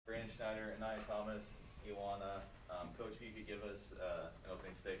Schneider, Aniya, Ioanna. Coach, if you could give us an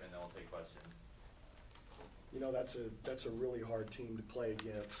opening statement, then we'll take questions. You know, that's a really hard team to play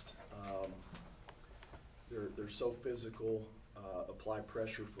against. They're so physical, apply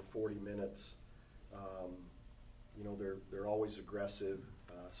pressure for 40 minutes. You know, they're always aggressive.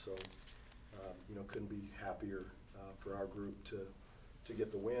 You know, couldn't be happier for our group to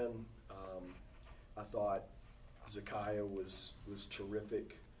get the win. I thought Zakaya was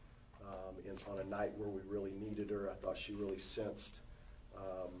terrific on a night where we really needed her. I thought she really sensed,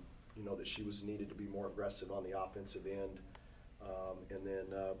 you know, that she was needed to be more aggressive on the offensive end. And then,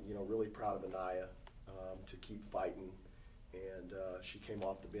 you know, really proud of Aniya to keep fighting. And she came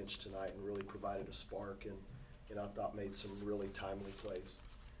off the bench tonight and really provided a spark and I thought made some really timely plays.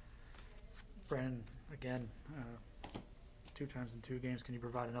 Brandon, again, 2 times in 2 games. Can you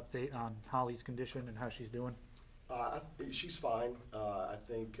provide an update on Holly's condition and how she's doing? She's fine. I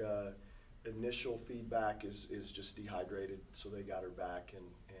think initial feedback is just dehydrated, so they got her back and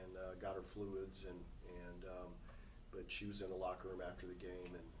got her fluids but she was in the locker room after the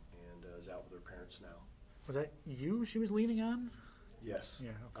game and is out with her parents now. Was that you she was leaning on? Yes.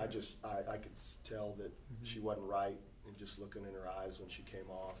 Yeah. Okay. I could tell that she wasn't right, and just looking in her eyes when she came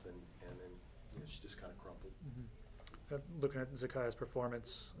off, and then you know, she just kind of crumpled. Looking at Zakaya's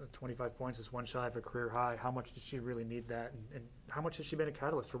performance, 25 points is 1 shy of a career high. How much did she really need that, and how much has she been a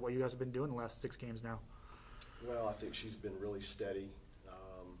catalyst for what you guys have been doing the last 6 games now? Well, I think she's been really steady.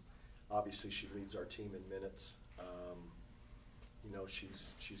 Obviously, she leads our team in minutes. You know,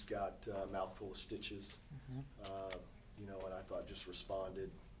 she's got a mouthful of stitches. You know, and I thought just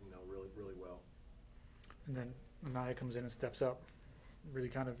responded, you know, really well. And then Aniya comes in and steps up, really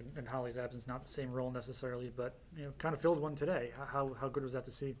kind of in Holly's absence, not the same role necessarily, but you know, kind of filled one today. How good was that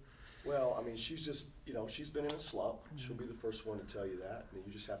to see? Well, I mean, she's just, you know, she's been in a slump. She'll be the first one to tell you that. I mean,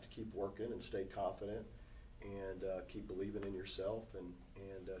 you just have to keep working and stay confident and keep believing in yourself. And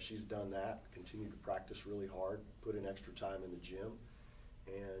she's done that. Continued to practice really hard, put in extra time in the gym,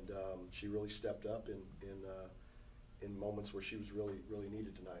 and she really stepped up in moments where she was really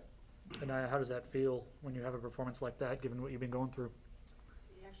needed tonight. Aniya, how does that feel when you have a performance like that, given what you've been going through?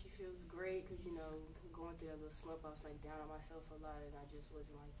 It actually feels great because, you know, going through that little slump, I was like down on myself a lot and I just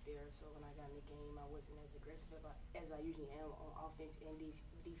wasn't like there. So when I got in the game, I wasn't as aggressive as I usually am on offense and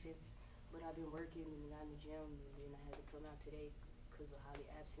defense. But I've been working and got in the gym, and then I had to come out today because of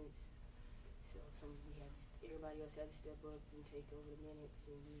Holly's absence. So everybody else had to step up and take over the minutes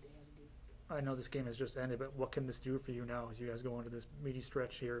and do what they had to do. I know this game has just ended, but what can this do for you now as you guys go into this meaty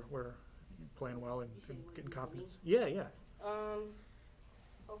stretch here where you're playing well and getting confidence? Yeah.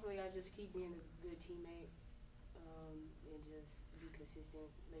 Hopefully I just keep being a good teammate and just be consistent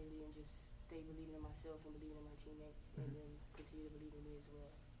lately and just stay believing in myself and believing in my teammates and then continue to believe in me as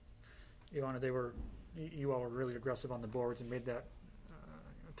well. Ioanna, you all were really aggressive on the boards and made that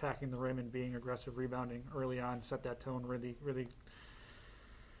attacking the rim and being aggressive, rebounding early on, set that tone really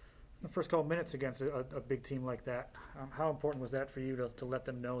the first couple minutes against a big team like that. How important was that for you to let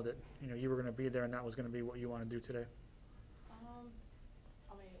them know that, you know, you were going to be there and that was going to be what you want to do today?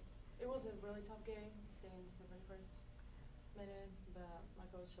 I mean, it was a really tough game since the very first minute, but my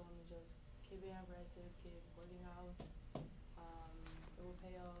coach told me just keep being aggressive, keep working out. It will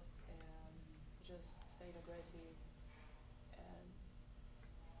pay off, and just stay aggressive, and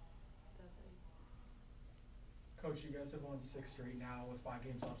that's it. Coach, you guys have won 6 straight now with 5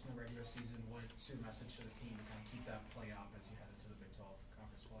 games left in the regular season. What's your message to the team to kind of keep that play out as you head into the Big 12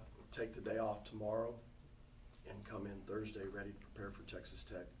 conference play? Take the day off tomorrow and come in Thursday ready to prepare for Texas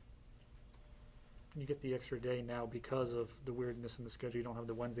Tech. You get the extra day now because of the weirdness in the schedule. You don't have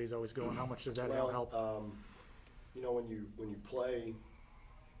the Wednesdays always going. How much does that help? You know, when you play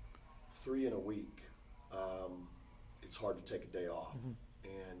 3 in a week, it's hard to take a day off.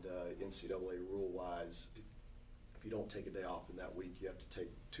 And NCAA rule-wise, if you don't take a day off in that week, you have to take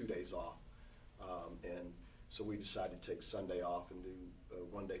 2 days off. And so we decided to take Sunday off and do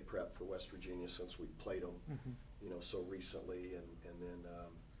a 1-day prep for West Virginia since we played them, you know, so recently, and then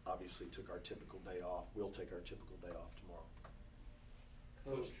obviously took our typical day off. We'll take our typical day off tomorrow.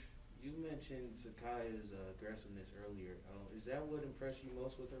 Coach, you mentioned Zakaya's aggressiveness earlier. Is that what impressed you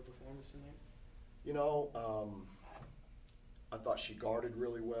most with her performance tonight? You know, I thought she guarded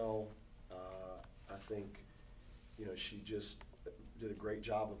really well. I think, you know, she just did a great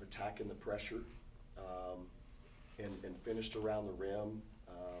job of attacking the pressure and finished around the rim,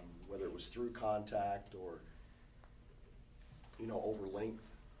 whether it was through contact or, you know, over length,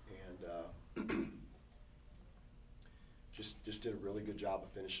 and just did a really good job of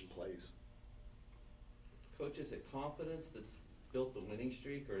finishing plays. Coach, is it confidence that's built the winning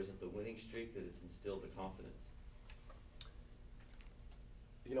streak, or is it the winning streak that has instilled the confidence?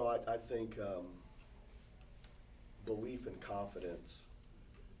 You know, I think belief and confidence,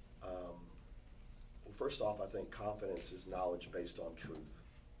 well, first off, I think confidence is knowledge based on truth.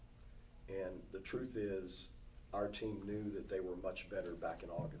 And the truth is, our team knew that they were much better back in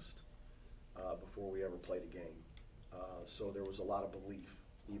August before we ever played a game. So there was a lot of belief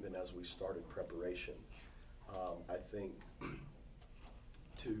even as we started preparation. I think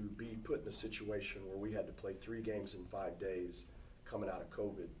to be put in a situation where we had to play 3 games in 5 days coming out of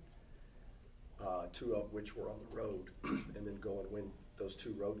COVID, 2 of which were on the road, and then go and win those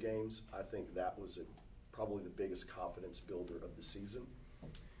 2 road games, I think that was probably the biggest confidence builder of the season.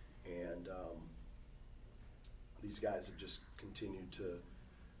 And these guys have just continued to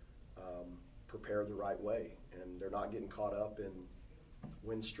prepare the right way, and they're not getting caught up in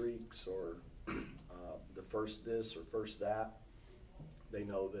win streaks or the first this or first that. They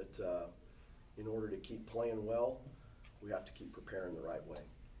know that in order to keep playing well, we have to keep preparing the right way.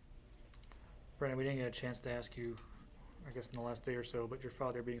 Brandon, we didn't get a chance to ask you, I guess in the last day or so, but your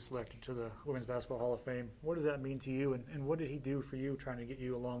father being selected to the Women's Basketball Hall of Fame, what does that mean to you, and what did he do for you trying to get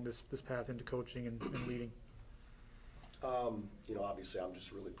you along this path into coaching and leading? You know, obviously I'm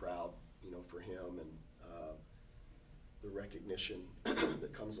just really proud, you know, for him and the recognition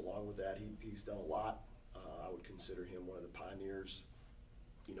that comes along with that. He's done a lot. I would consider him one of the pioneers,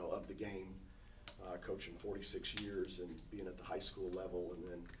 you know, of the game, coaching 46 years and being at the high school level and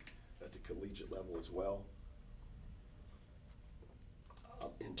then at the collegiate level as well.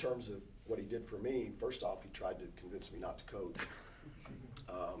 In terms of what he did for me, first off, he tried to convince me not to coach.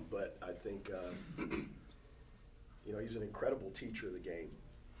 But I think, you know, he's an incredible teacher of the game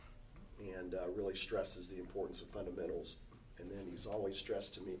and really stresses the importance of fundamentals. And then he's always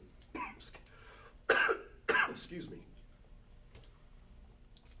stressed to me, excuse me,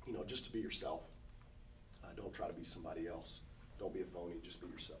 you know, just to be yourself. Don't try to be somebody else. Don't be a phony, just be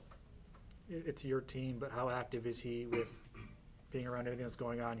yourself. It's your team, but how active is he with being around everything that's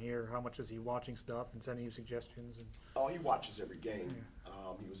going on here? How much is he watching stuff and sending you suggestions? And oh, he watches every game.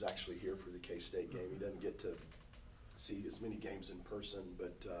 Yeah. He was actually here for the K-State game. He doesn't get to see as many games in person,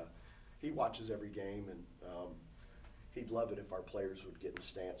 but he watches every game, and he'd love it if our players would get in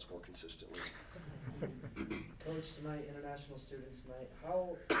stance more consistently. Coach, tonight, international students tonight,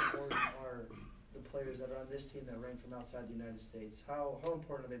 how important are the players that are on this team that rank from outside the United States? How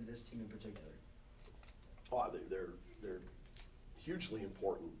important are they to this team in particular? Oh, they're hugely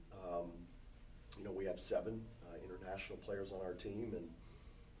important. You know, we have 7 international players on our team,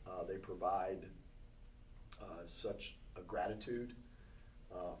 and they provide such a gratitude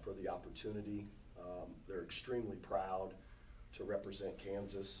for the opportunity. They're extremely proud to represent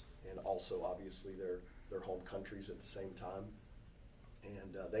Kansas and also obviously their home countries at the same time.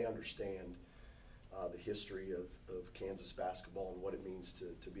 And they understand the history of Kansas basketball and what it means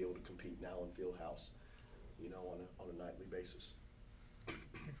to be able to compete now in Fieldhouse, you know, on a nightly basis.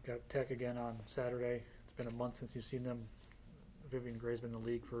 you've got Tech again on Saturday. It's been a month since you've seen them. Vivian Gray's been in the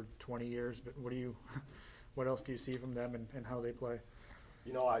league for 20 years, but what else do you see from them and how they play?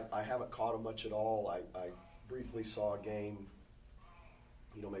 You know, I haven't caught them much at all. I briefly saw a game,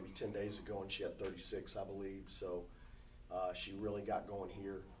 you know, maybe 10 days ago, and she had 36, I believe. So she really got going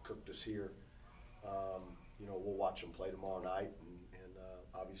here, cooked us here. You know, we'll watch them play tomorrow night and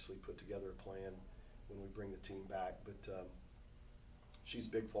obviously put together a plan when we bring the team back. But she's a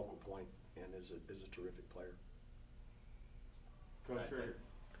big focal point and is a terrific player. Coach, Right.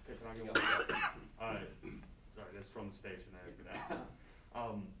 can I get one? Sorry, that's from the station.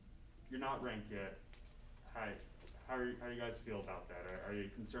 You're not ranked yet. How do you guys feel about that? Are you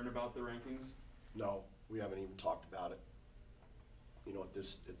concerned about the rankings? No, we haven't even talked about it. You know, at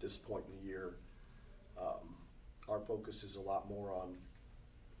this point in the year, our focus is a lot more on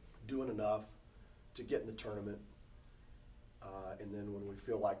doing enough to get in the tournament, and then when we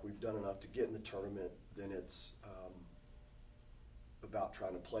feel like we've done enough to get in the tournament, then it's about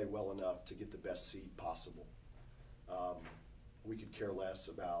trying to play well enough to get the best seed possible. We could care less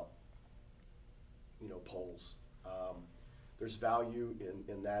about, you know, polls. There's value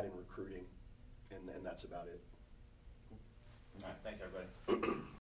in that in recruiting, and that's about it. All right, thanks everybody.